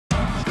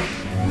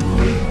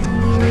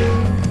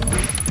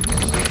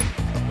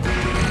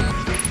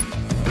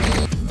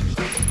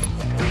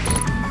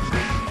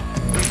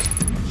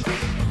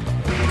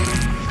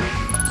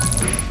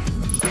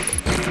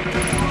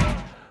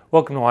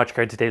Welcome to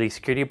WatchGuard's Daily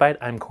Security Byte.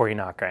 I'm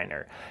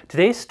Nachreiner.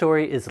 Today's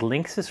story is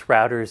Linksys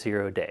Router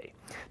 0 Day.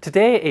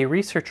 Today, a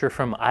researcher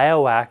from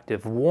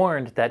IOActive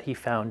warned that he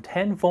found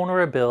 10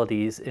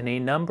 vulnerabilities in a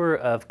number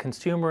of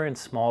consumer and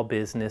small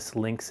business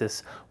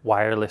Linksys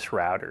wireless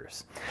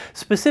routers.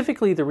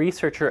 Specifically, the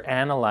researcher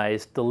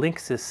analyzed the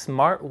Linksys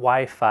Smart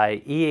Wi-Fi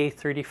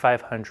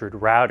EA3500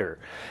 router,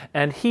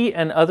 and he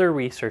and other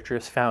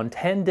researchers found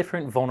 10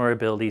 different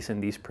vulnerabilities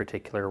in these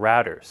particular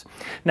routers.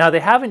 Now, they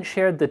haven't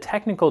shared the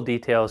technical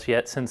details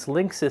yet since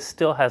Linksys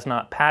still has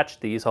not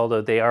patched these,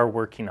 although they are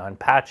working on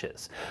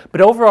patches. But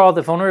overall,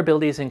 the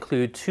vulnerabilities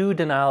include 2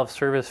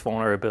 denial-of-service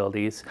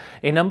vulnerabilities,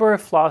 a number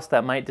of flaws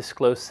that might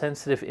disclose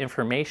sensitive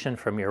information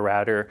from your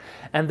router,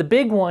 and the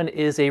big one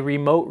is a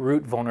remote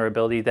root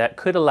vulnerability that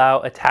could allow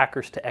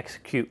attackers to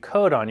execute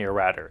code on your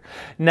router.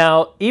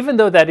 Now, even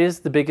though that is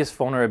the biggest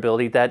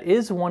vulnerability, that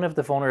is one of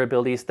the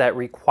vulnerabilities that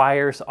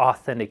requires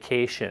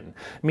authentication,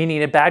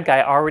 meaning a bad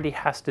guy already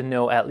has to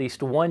know at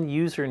least one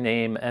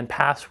username and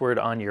password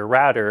on your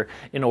router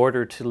in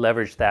order to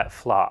leverage that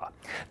flaw.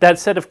 That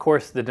said, of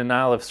course, the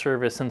denial of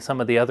service and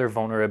some of the other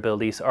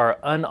vulnerabilities are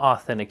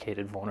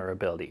unauthenticated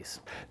vulnerabilities.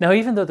 Now,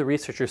 even though the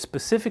researchers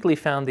specifically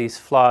found these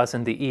flaws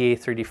in the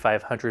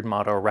EA3500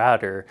 model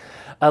router,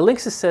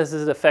 Linksys says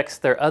it affects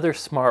their other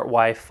smart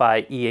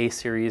Wi-Fi EA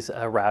series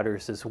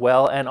routers as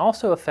well, and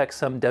also affects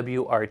some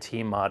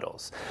WRT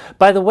models.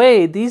 By the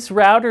way, these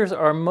routers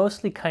are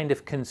mostly kind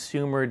of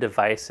consumer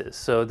devices,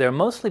 so they'll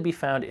mostly be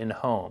found in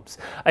homes.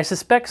 I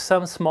suspect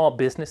some small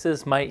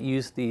businesses might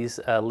use these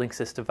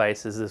Linksys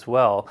devices as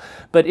well,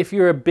 but if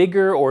you're a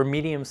bigger or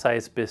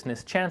medium-sized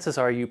business, chances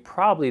are you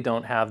probably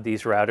don't have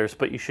these routers,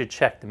 but you should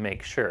check to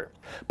make sure.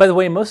 By the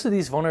way, most of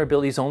these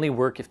vulnerabilities only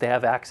work if they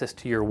have access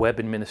to your web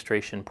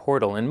administration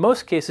portal. In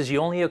most cases, you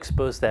only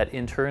expose that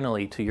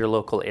internally to your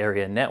local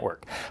area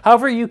network.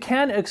 However, you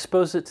can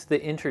expose it to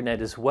the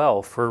internet as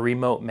well for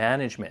remote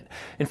management.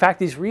 In fact,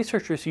 these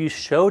researchers used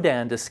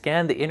Shodan to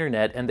scan the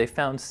internet, and they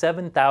found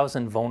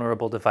 7,000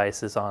 vulnerable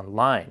devices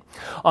online.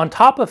 On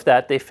top of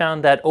that, they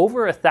found that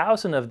over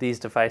 1,000 of these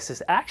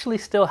devices actually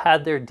still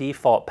had their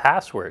default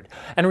password.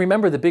 And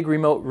remember, the big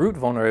remote root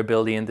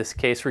vulnerability in this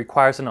case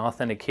requires an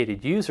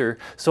authenticated user,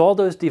 so all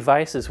those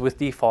devices with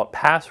default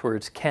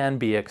passwords can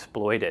be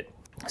exploited.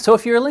 So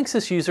if you're a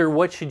Linksys user,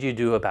 what should you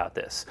do about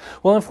this?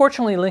 Well,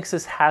 unfortunately,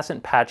 Linksys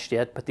hasn't patched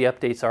yet, but the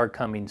updates are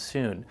coming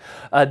soon.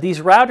 These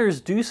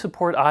routers do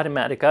support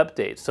automatic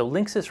updates, so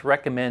Linksys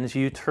recommends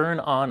you turn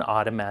on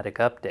automatic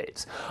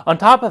updates. On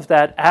top of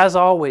that, as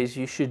always,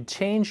 you should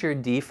change your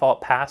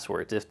default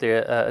passwords. If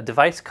the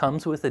device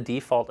comes with a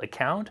default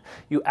account,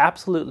 you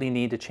absolutely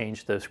need to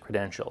change those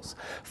credentials.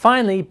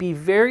 Finally, be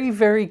very,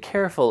 very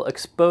careful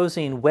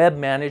exposing web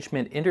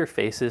management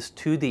interfaces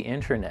to the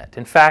internet.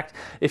 In fact,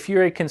 if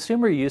you're a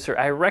consumer user,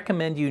 I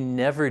recommend you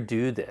never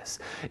do this.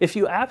 If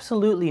you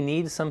absolutely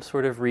need some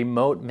sort of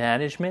remote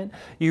management,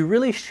 you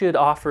really should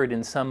offer it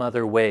in some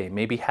other way,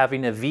 maybe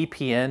having a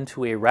VPN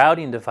to a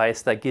routing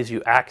device that gives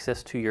you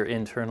access to your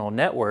internal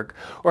network,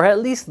 or at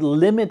least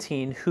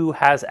limiting who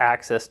has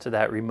access to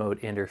that remote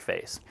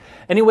interface.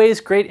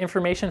 Anyways, great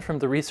information from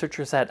the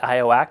researchers at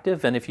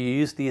IOActive, and if you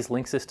use these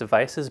Linksys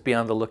devices, be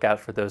on the lookout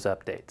for those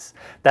updates.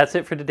 That's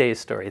it for today's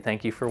story.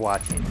 Thank you for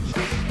watching.